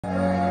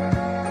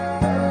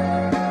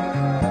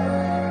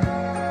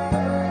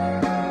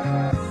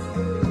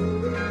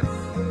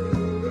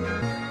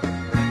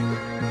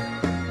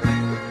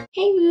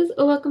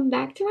welcome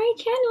back to my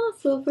channel.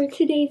 So for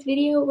today's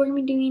video, we're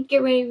gonna be doing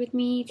get ready with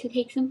me to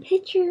take some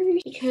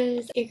pictures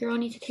because your girl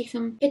needs to take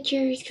some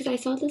pictures because I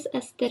saw this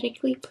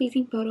aesthetically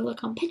pleasing photo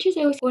like on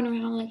Pinterest. I was going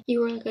around like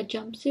you wear like a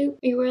jumpsuit,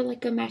 you wear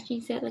like a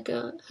matching set, like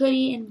a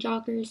hoodie and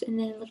joggers, and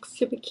then it looks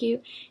super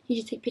cute. You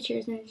just take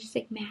pictures and it's just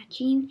like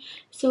matching.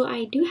 So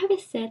I do have a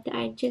set that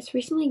I just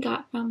recently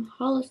got from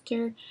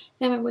Hollister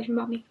that my boyfriend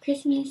bought me for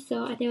Christmas.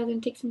 So I think I was gonna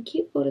take some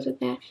cute photos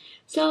with that.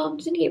 So I'm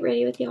just gonna get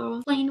ready with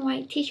y'all. Plain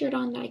white t-shirt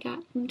on that I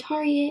got from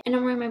Target, and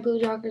I'm wearing my blue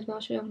joggers, but I'll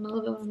show you in a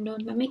little bit when I'm done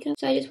with my makeup.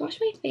 So I just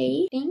washed my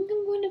face. I think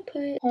I'm going to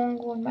put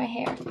hongo in my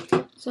hair.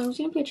 So I'm just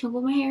gonna put chongo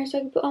in my hair so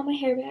I can put all my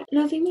hair back. And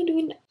I was thinking about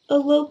doing a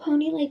low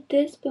pony like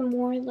this, but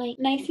more like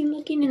nice and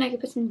looking, and I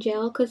could put some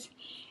gel because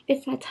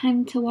it's that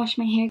time to wash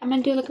my hair. I'm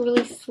gonna do like a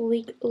really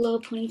sleek low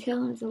ponytail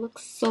and it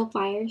looks so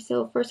fire.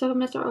 So first off, I'm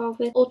gonna start off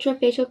with Ultra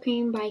Facial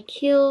Cream by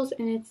Kiehl's,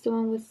 and it's the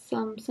one with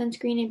some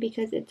sunscreen in,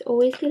 because it's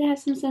always good to have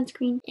some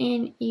sunscreen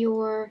in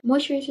your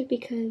moisturizer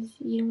because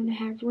you don't want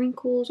to have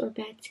wrinkles or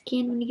bad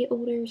skin when you get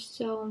older.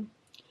 So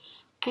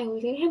I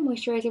always gotta have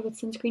moisturizer with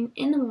sunscreen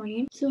in the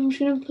morning. So I'm just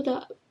gonna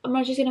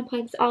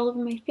apply this all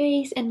over my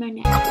face and my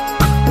neck.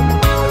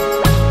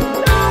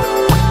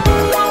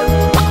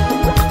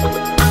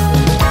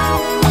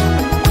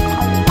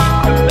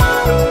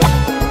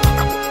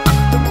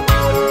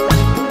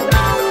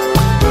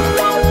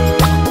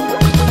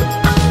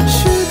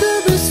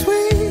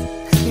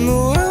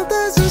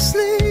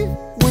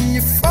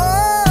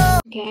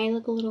 Okay, I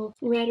look a little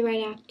red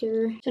right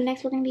after. So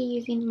next we're going to be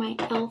using my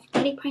e.l.f.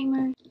 putty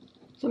primer.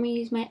 So I'm going to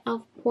use my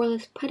e.l.f.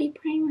 poreless putty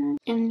primer,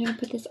 and I'm going to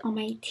put this on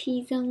my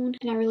T-zone.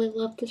 And I really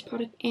love this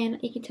product, and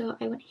you can tell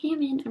I went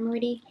ham in. I'm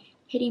already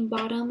hitting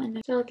bottom,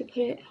 and so I like to put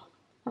it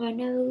on my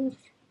nose,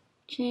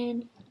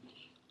 chin,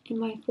 and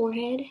my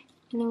forehead.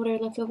 And then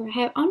whatever left over I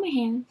have on my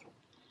hands,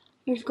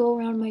 I just go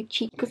around my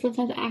cheek because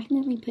sometimes I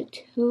accidentally put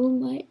too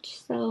much.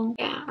 So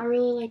yeah, I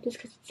really like this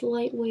because it's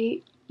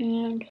lightweight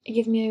and it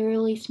gives me a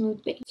really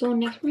smooth base. So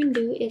next we're gonna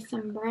do is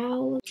some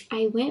brows.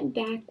 I went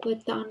back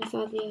with the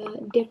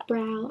Anastasia dip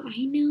brow.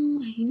 I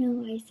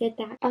know I said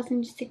that I was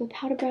gonna just stick with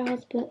powder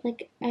brows, but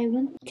like I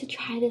want to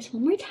try this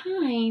one more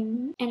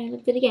time and I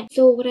looked at it again.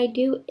 So what I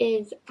do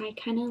is I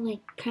kind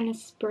of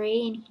spray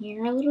in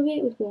here a little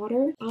bit with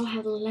water. I'll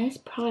have less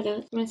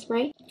product. I'm gonna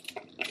spray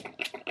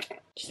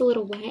just a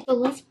little wet, so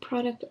less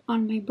product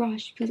on my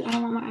brush because I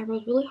don't want my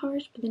eyebrows really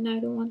harsh, but then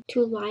I don't want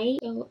too light.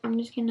 So I'm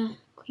just gonna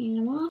clean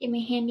them off, get my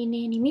handy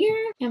dandy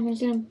mirror, and I'm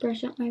just gonna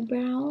brush up my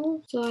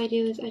brows. So all I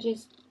do is I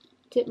just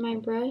dip my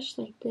brush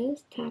like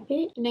this, tap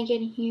it, and I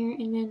get in here,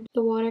 and then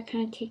the water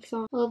kind of takes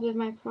off a little bit of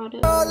my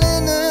product.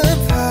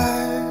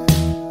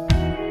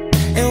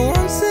 And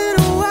once in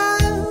a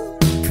while,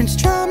 Prince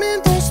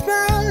Charming don't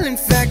smile. In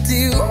fact,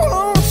 he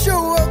won't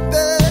show up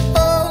at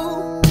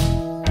all.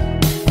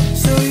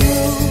 So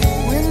you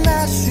and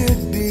I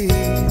should be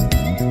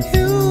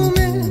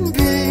human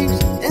beings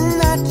and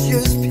not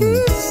just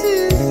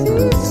pieces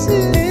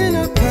in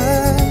a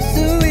past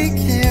that we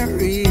can't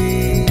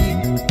read.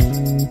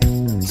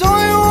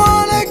 Don't you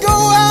wanna go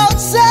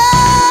outside?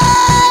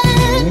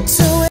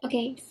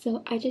 Okay,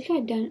 so I just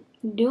got done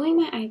doing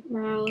my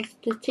eyebrows.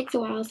 This takes a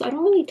while, so I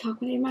don't really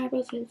talk when I do my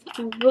eyebrows because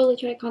I really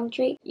try to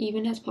concentrate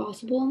even as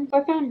possible.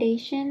 For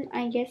foundation,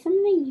 I guess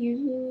I'm gonna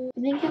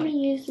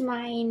use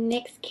my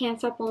NYX Can't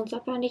Stop Won't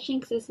Stop foundation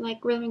because it's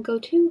like really my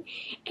go-to,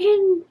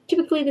 and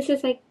typically this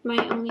is like my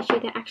only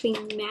shade that actually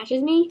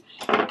matches me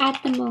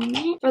at the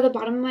moment. For the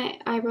bottom of my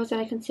eyebrows that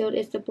I concealed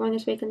is the Born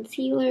This Way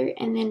concealer,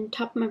 and then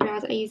top of my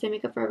brows I use the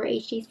Makeup Forever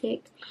HD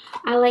stick.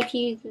 I like to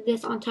use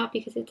this on top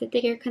because it's a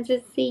thicker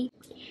consistency,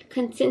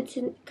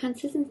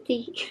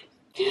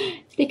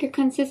 thicker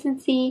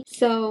consistency,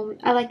 so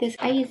I like this.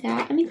 I use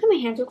that. Let me clean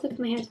my hands real quick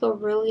because my hands feel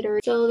really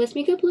dirty. So this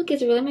makeup look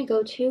is really my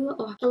go-to.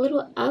 Oh, a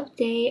little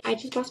update, I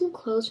just bought some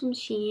clothes from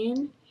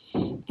Shein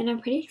and I'm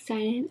pretty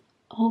excited.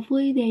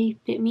 Hopefully they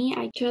fit me.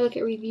 I try to look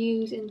at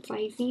reviews and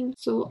sizing.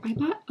 So I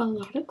bought a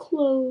lot of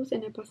clothes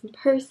and I bought some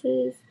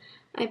purses.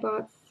 I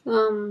bought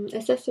some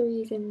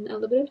accessories and a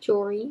little bit of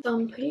jewelry. So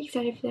I'm pretty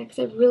excited for that because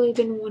I've really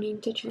been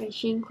wanting to try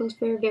Shein clothes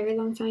for a very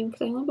long time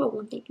because I only bought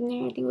one thing from there.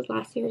 I think it was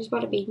last year. I just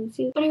bought a bathing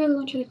suit. But I really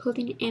want to try the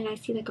clothing, and I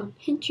see like on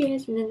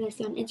Pinterest and then I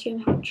see on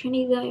Instagram how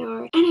trendy they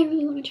are, and I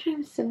really want to try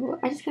them. So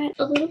I just got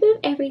a little bit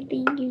of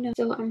everything, you know.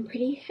 So I'm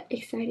pretty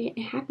excited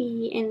and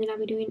happy, and then I'll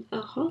be doing a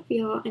haul for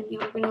y'all and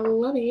y'all are gonna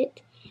love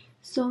it.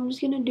 So I'm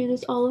just gonna do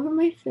this all over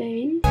my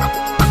face.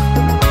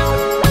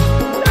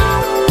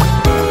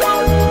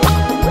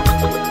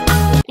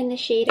 And the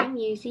shade I'm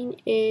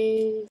using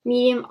is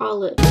medium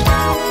olive.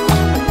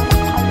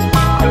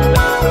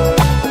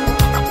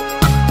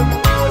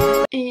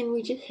 And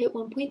we just hit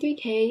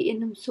 1.3k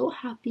and I'm so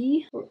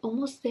happy. We're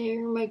almost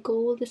there. My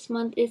goal this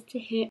month is to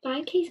hit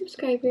 5k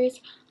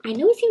subscribers. I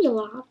know it seems a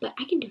lot, but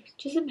I can do it.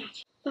 Just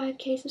imagine.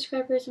 5k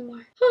subscribers and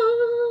more.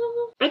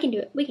 Ah, I can do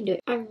it. We can do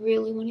it. I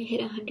really want to hit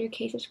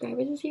 100k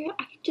subscribers this year.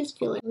 I can just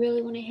feel it. I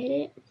really want to hit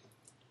it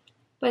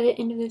by the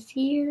end of this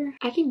year.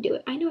 I can do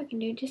it. I know I can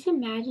do it. Just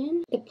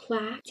imagine the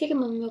plaque. Take a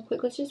moment real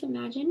quick. Let's just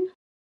imagine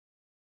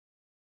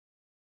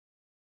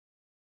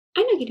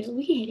I know you do.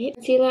 We can hit it.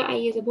 Concealer, I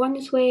use a Born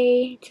This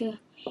Way to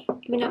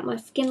even up my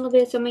skin a little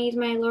bit. So I'm going to use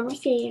my Laura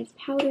Mercier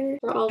powder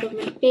for all of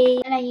my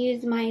face. And I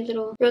use my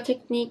little Real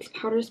Techniques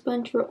powder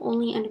sponge for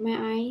only under my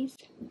eyes.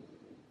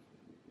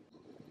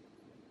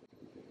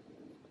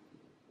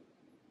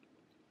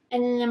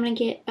 And then I'm going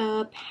to get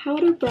a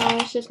powder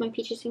brush. Just my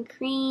Peaches and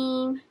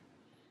Cream.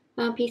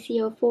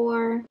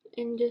 PCO4.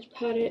 And just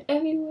powder it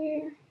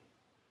everywhere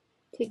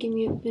to give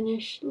me a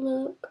finished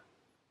look.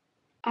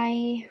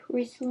 I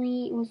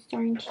recently was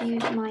starting to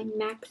use my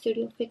MAC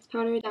Studio Fix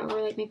powder that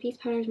were like my face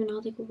powders when I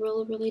was like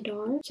really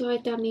dark. So I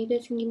thought maybe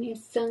this can give me a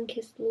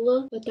sun-kissed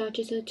look without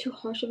just too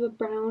harsh of a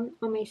brown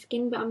on my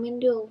skin. But I'm going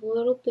to do a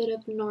little bit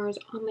of NARS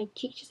on my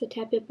cheek, just a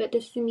tad bit. But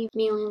this is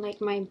mainly like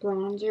my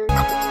bronzer.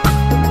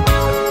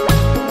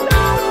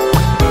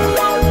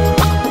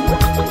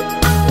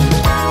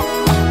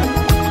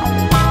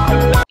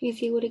 You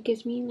see what it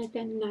gives me? Like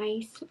that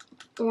nice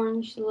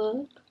orange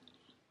look.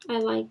 I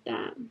like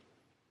that.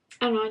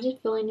 I don't know, I'm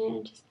just feeling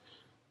it,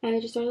 and I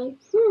just started like,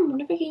 I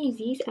wonder if I can use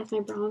these as my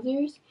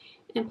bronzers,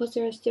 and plus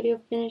they're a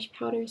Studio Finish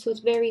powder, so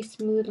it's very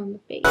smooth on the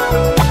face.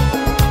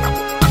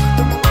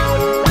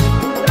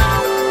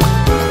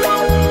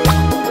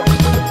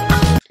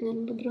 And then a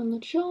little bit on the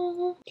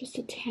jaw, just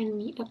to tan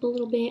me up a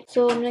little bit.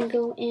 So I'm gonna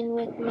go in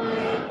with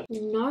my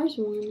NARS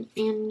one,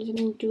 and I'm just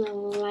gonna do a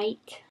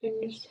light,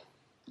 and just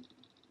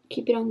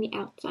keep it on the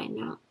outside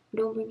now.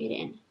 Don't bring it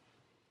in.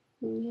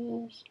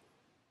 And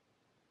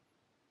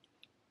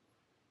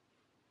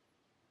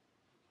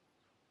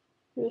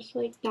just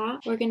like that.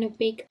 We're gonna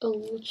bake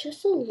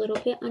just a little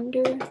bit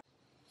under,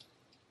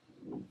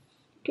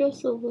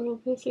 just a little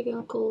bit, so you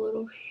look a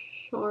little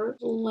sharp.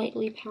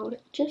 Lightly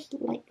powdered, just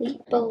lightly.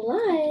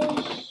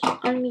 Blush, I'm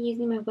gonna be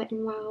using my Wet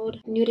n Wild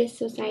Nudist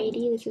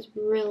Society. This is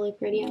really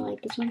pretty. I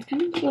like this one. It's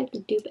kind of like the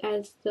dupe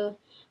as the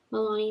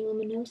Milani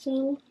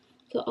Luminoso.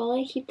 So all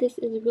I keep this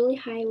is really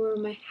high where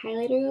my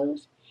highlighter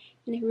goes,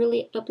 and it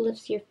really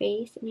uplifts your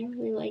face, and I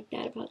really like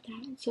that about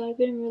that. So I've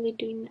been really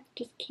doing that,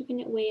 just keeping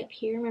it way up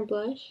here, my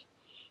blush.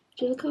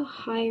 Just look how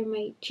higher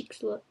my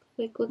cheeks look.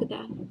 Like, look at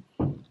that.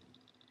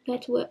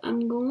 That's what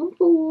I'm going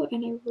for,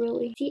 and I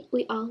really see.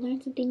 We all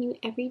learn something new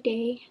every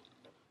day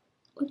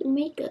with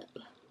makeup.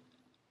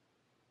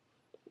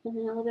 And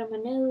then a little bit on my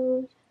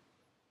nose,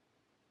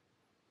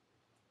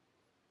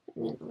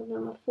 and then a little bit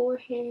on my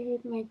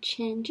forehead, my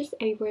chin, just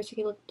everywhere, so it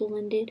can look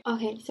blended.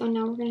 Okay, so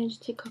now we're gonna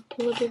just take a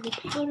little bit of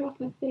powder off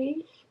my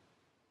face.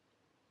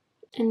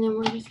 And then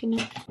we're just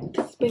gonna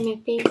spray my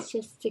face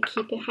just to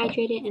keep it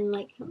hydrated and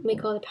like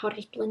make all the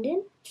powders blend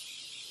in.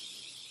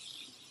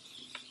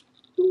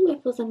 Ooh,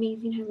 it feels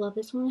amazing. I love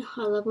this one.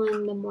 I love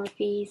when the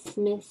Morphe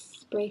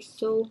mist sprays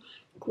so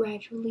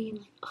gradually and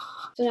like,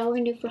 oh. So now we're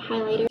gonna do for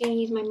highlighter. I'm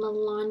gonna use my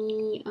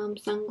Milani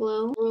Sun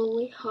Glow.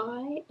 Really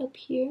high up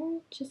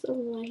here, just a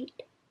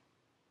light,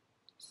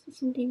 just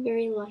something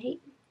very light.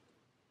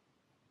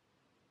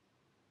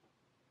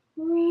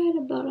 Right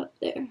about up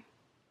there.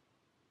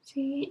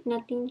 See,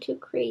 nothing too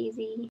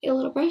crazy. Get a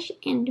little brush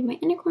and do my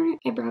inner corner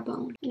eyebrow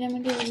bone. And I'm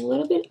going to do a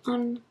little bit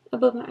on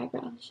above my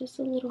eyebrows. Just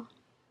a little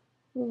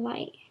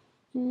light.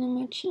 And then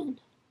my chin.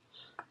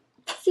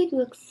 This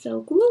looks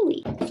so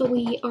glowy. So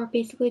we are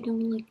basically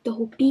doing like the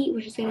whole beat.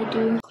 We're just going to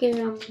do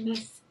clear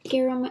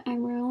mascara on my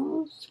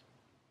eyebrows.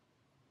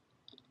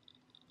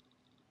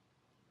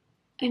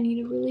 I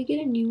need to really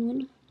get a new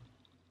one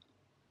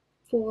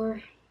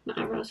for my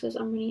eyebrows because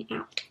I'm running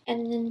out.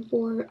 And then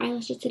for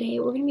eyelashes today,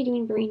 we're going to be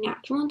doing very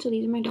natural ones. So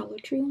these are my Dollar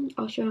Tree ones.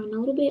 I'll show you in a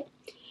little bit.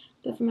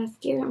 But for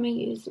mascara, I'm going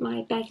to use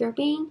my Backyard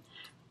Bang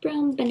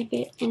Brown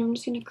Benefit. And I'm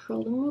just going to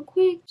curl them real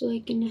quick so I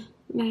can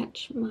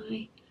match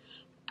my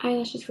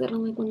eyelashes because I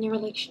don't like when they're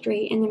like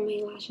straight and then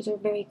my lashes are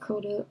very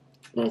curled up.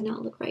 That does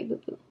not look right,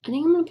 boo-boo. I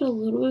think I'm going to put a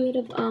little bit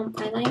of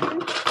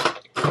eyeliner.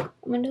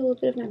 I'm going to do a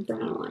little bit of my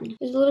brown one.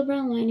 There's a little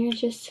brown liner,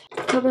 just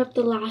cover up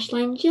the lash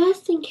line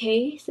just in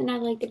case. And I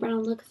like the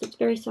brown look because it's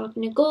very soft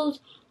and it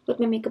goes with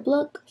my makeup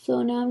look.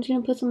 So now I'm just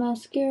going to put some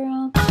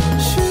mascara.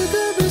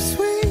 Sugar be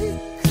sweet,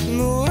 the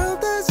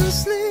world doesn't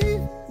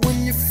sleep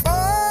when you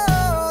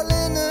fall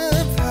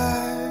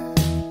apart.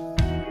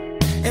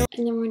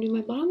 And then we're going to do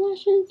my bottom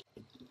lashes.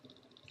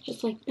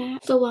 Just like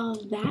that. So while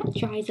that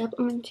dries up,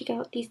 I'm going to take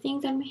out these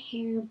things on my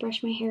hair,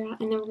 brush my hair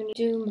out, and then we're going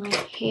to do my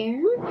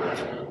hair.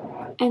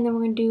 And then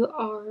we're going to do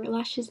our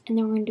lashes, and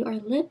then we're going to do our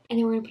lip, and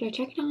then we're going to put our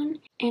jacket on,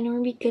 and we're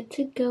going to be good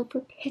to go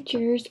for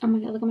pictures. Oh my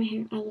god, look at my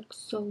hair. I look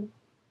so...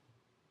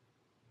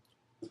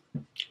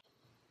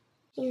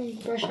 So I'm going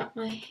to brush out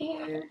my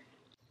hair.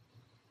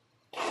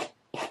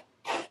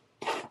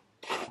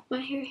 My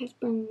hair has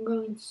been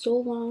growing so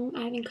long.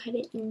 I haven't cut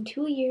it in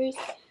 2 years.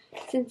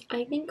 Since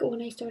I think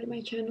when I started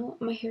my channel,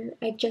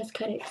 I just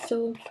cut it.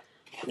 So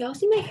y'all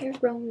see my hair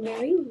growing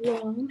very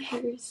long. My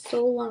hair is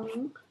so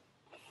long.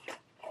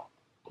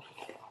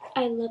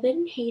 I love it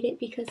and hate it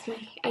because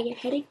I get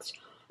headaches.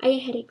 I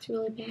get headaches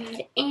really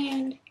bad,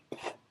 and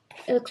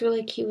it looks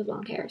really cute with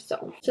long hair.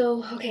 So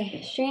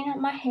okay, straighten out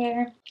my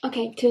hair.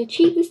 Okay, to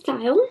achieve the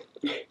style,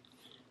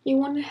 you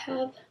want to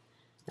have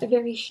a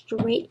very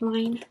straight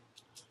line.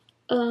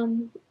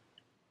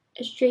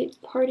 a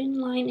straight parted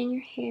line in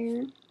your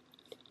hair.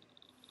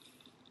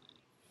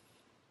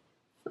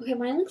 Okay,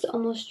 mine looks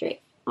almost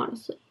straight,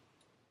 honestly.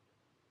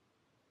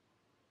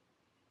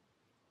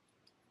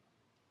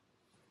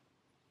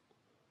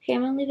 Okay,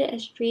 I'm gonna leave it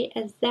as straight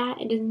as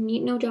that. It doesn't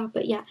need no drop,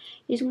 but yeah,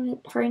 you just want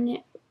to parting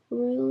it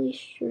really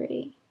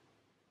straight.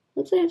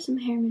 Looks like I have some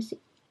hair missing.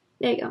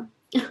 There you go.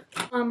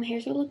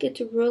 Hairstyle look,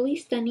 it's really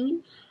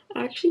stunning.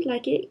 I actually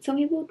like it. Some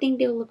people think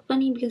they'll look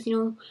funny because, you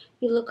know,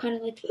 you look kind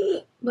of like,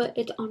 but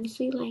it's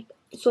honestly like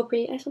so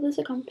pretty. I saw this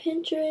like on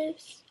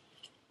Pinterest.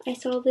 I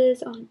saw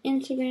this on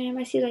Instagram.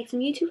 I see like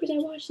some YouTubers I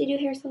watch, they do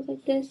hairstyles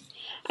like this.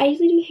 I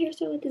usually do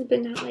hairstyle like this,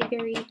 but not like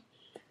very,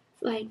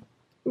 like,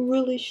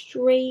 really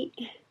straight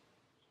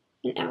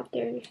and out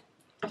there.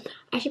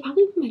 I should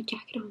probably put my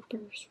jacket on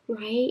first,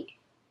 right?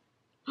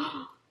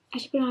 I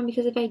should put it on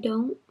because if I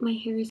don't, my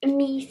hair is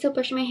me still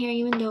brushing my hair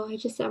even though I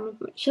just said I'm gonna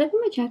put my, should I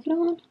put my jacket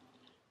on?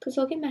 Because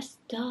I'll get messed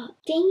up.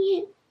 Dang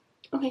it.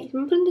 Okay, so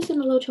I'm putting this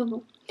in a low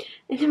tone.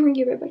 And then we're gonna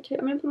get right back to it.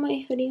 I'm gonna put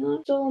my hoodie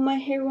on so my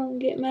hair won't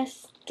get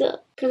messed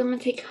up. Because I'm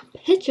gonna take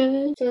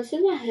pictures. So this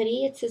is my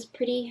hoodie. It's this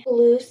pretty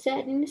blue set.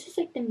 I think this is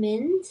like the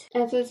men's.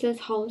 As it says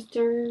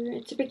Hollister.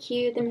 It's super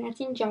cute. The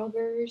matching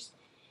joggers.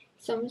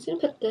 So I'm just gonna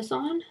put this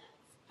on.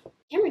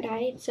 Camera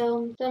died.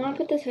 So I'm gonna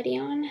put this hoodie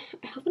on.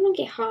 I hope I don't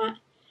get hot.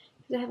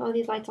 Because I have all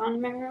these lights on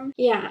in my room.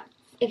 Yeah.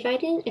 If I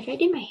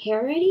did my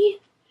hair already,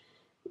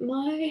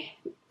 my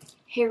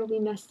hair will be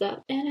messed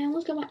up. And I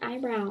almost got my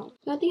eyebrows.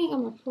 I think I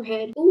got my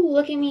forehead. Ooh,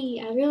 look at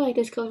me. I really like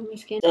this color of my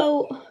skin.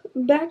 So,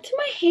 back to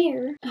my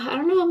hair. I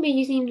don't know if I'll be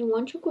using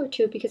one trunk or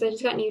two because I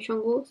just got new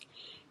trunkles.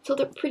 So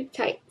they're pretty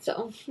tight. So,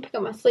 I'll pick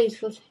up my sleeves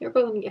because they're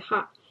probably gonna get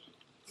hot.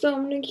 So,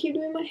 I'm gonna keep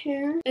doing my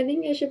hair. I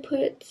think I should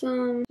put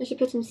some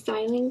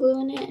styling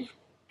glue in it.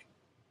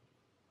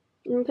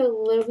 I'm gonna put a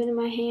little bit in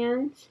my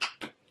hands.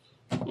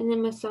 And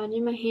then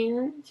massaging my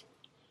hands.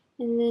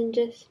 And then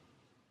just...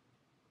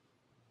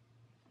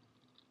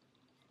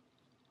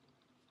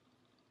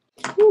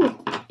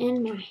 Ooh,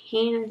 and my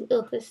hands.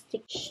 Ugh, this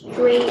stick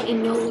straight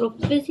and no little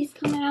fizzies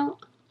come out.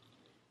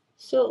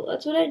 So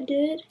that's what I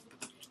did.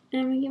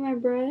 And I'm gonna get my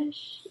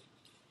brush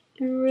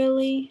and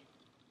really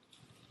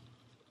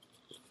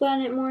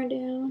flatten it more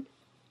down.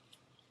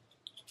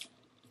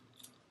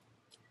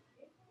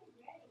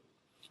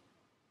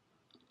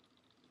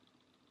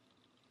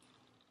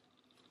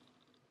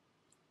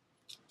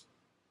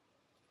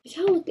 See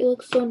how it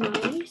looks so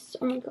nice?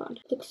 Oh my god,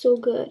 it looks so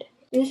good.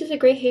 And this is a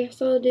great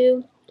hairstyle to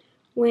do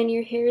when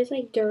your hair is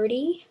like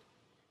dirty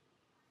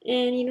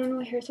and you don't know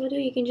what hairstyle to do.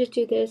 You can just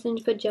do this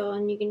and put gel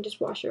and you can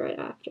just wash it right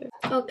after.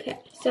 Okay,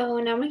 so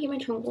now I'm gonna get my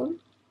trunk on.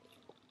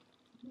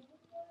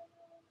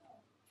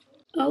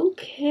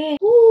 Okay.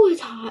 Ooh,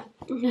 it's hot.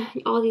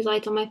 All these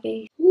lights on my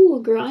face.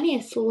 Ooh, girl, I need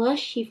a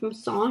slushie from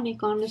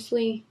Sonic,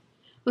 honestly.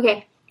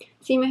 Okay,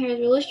 see, my hair is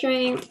really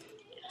straight.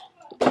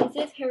 This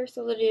is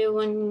hairstyle to do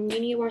when you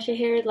need to wash your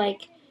hair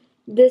like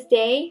this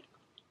day.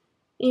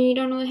 And you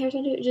don't know what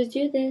hairstyle to do, just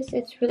do this.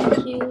 It's really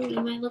cute.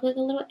 You might look like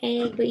a little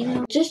egg, but you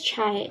know, just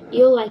try it.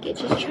 You'll like it.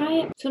 Just try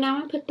it. So now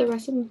I'm gonna put the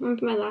rest of I'm gonna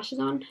put my lashes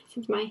on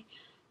since my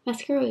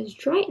mascara is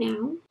dry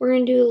now. We're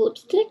gonna do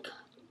lipstick.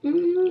 I don't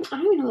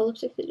even know what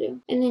lipstick to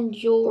do. And then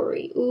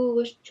jewelry. Ooh,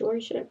 which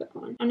jewelry should I put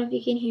on? I don't know if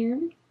you can hear.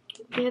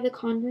 I have the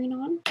contouring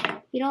on.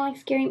 You don't like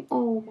scaring.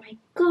 Oh my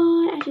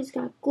god! I just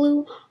got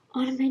glue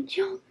on my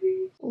joggers.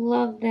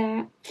 Love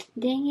that.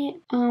 Dang it.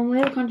 We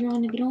have a contour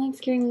on. If you don't like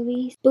scary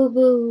movies, boo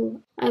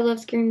boo. I love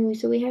scary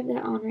movies, so we have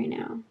that on right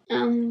now.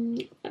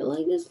 I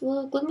like this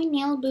look. Look at my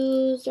nail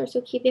boots. They're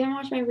so cute. If you haven't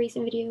watched my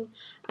recent video,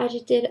 I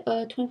just did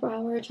a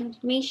 24-hour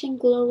transformation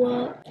glow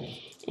up.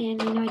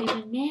 And you know, I did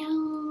my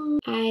nails.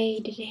 I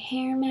did a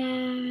hair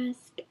mask.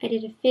 I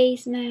did a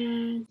face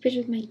mask. Picture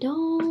with my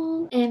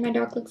dog. And my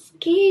dog looks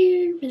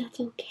scared, but that's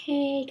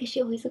okay. Because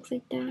she always looks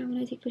like that when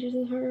I take pictures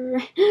of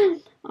her.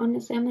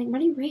 Honestly, I'm like,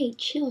 Marty Ray,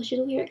 chill. She's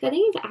weird. I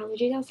think it's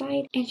allergies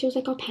outside. And she was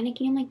like all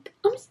panicking. I'm like,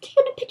 I'm just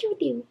taking a picture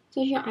with you.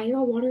 So your eyes are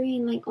all watery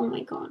and like, oh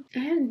my god. I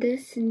have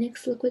this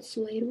NYX liquid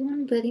suede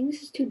one, but I think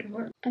this is too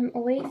dark. I'm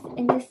always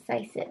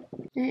indecisive.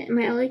 And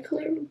my LA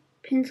color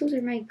pencils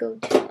are my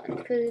go-to ones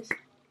because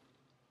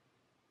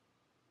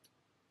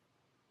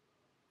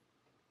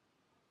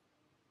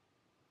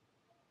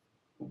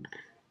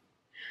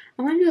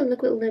I want to do a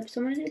liquid lip.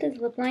 So I'm going to do this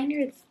lip liner.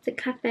 It's the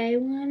Cafe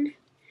one.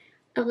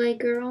 LA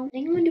Girl. I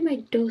think I'm going to do my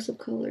dose of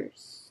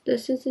colors.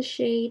 This is the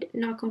shade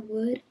Knock on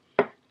Wood.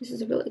 This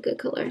is a really good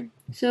color.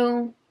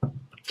 So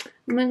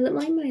I'm going to lip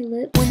line my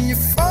lip. When you're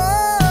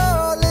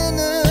falling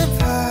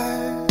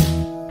apart,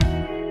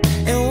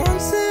 and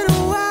once in a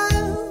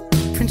while,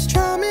 Prince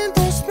Charming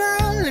don't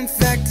smile. In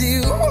fact,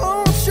 he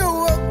won't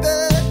show up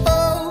at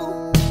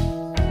all.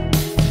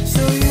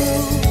 So you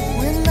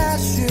and I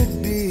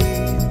should be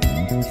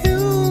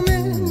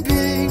human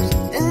beings.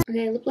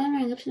 Okay, I lip line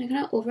my lips and I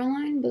kind of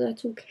overline, but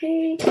that's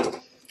okay.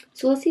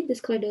 So let's see if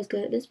this color does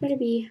good. This better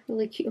be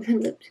really cute on my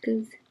lips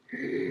because...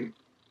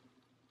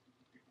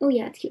 Oh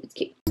yeah, it's cute, it's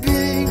cute.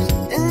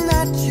 And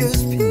not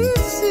just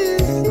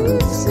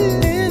pieces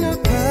in a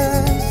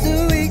past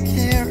that we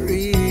can't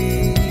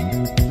read.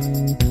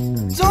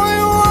 Don't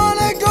you wanna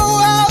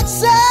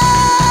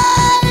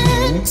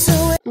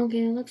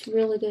It's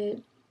really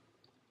good.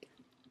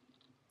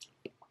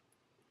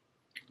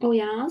 Oh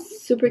yeah,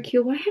 super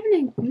cute. Why haven't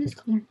I worn this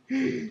color?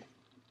 Look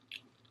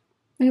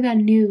at that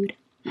nude.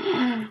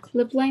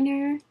 Lip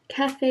liner,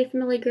 Cafe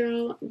Family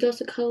Girl,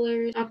 Dose of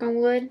Colors, Knock on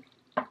Wood.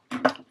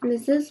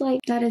 This is like,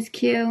 that is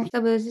cute.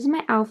 So this is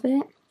my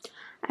outfit.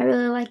 I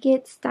really like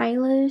it.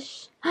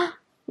 Stylish.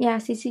 Yeah,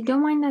 see,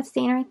 don't mind that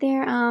stain right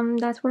there.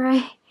 That's where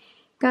I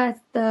got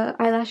the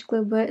eyelash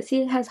glue, but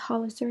see, it has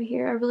Hollister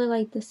here. I really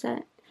like this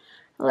set.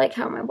 I like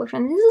how my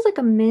boyfriend, this is like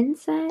a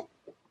men's set,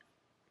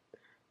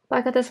 but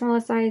I got the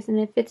smallest size and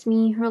it fits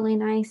me really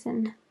nice,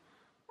 and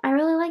I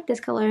really like this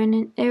color,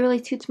 and it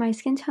really suits my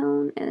skin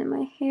tone. And then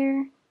my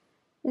hair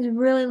is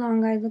really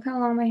long, guys. Look how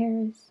long my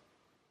hair is.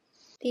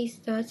 These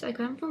studs, I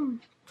got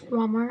them from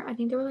Walmart. I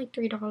think they were like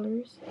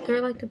 $3.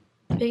 They're like the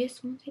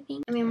biggest ones, I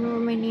think. I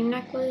mean, my name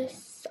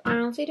necklace. I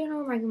honestly don't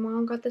know where my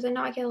mom got this. I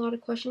know I get a lot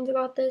of questions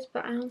about this,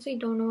 but I honestly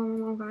don't know where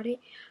my mom got it.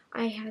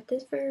 I had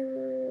this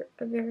for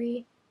a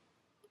very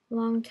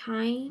long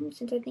time,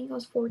 since I think I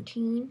was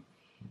 14.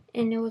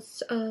 And it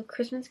was a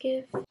Christmas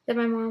gift that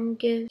my mom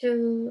gave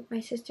to my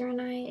sister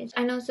and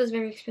I know this is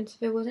very expensive.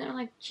 It wasn't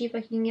like cheap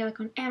like you can get like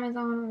on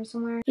Amazon or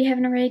somewhere. If you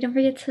haven't already, don't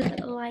forget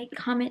to like,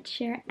 comment,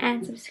 share,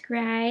 and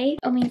subscribe.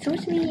 It means so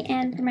much to me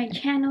and for my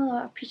channel.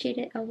 I appreciate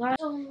it a lot.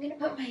 So I'm gonna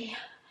put my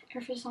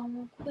Airfits on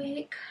real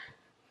quick.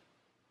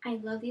 I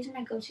love these are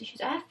my go-to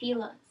shoes. I have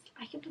Fila's.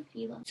 I can put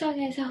Fila. So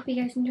guys, I hope you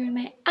guys enjoyed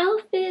my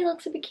outfit. It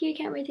looks super cute.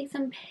 Can't wait to take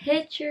some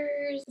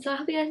pictures. So I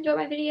hope you guys enjoyed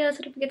my video.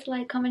 So don't forget to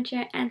like, comment,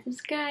 share, and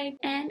subscribe.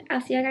 And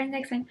I'll see you guys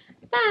next time.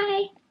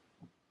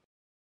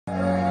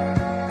 Bye!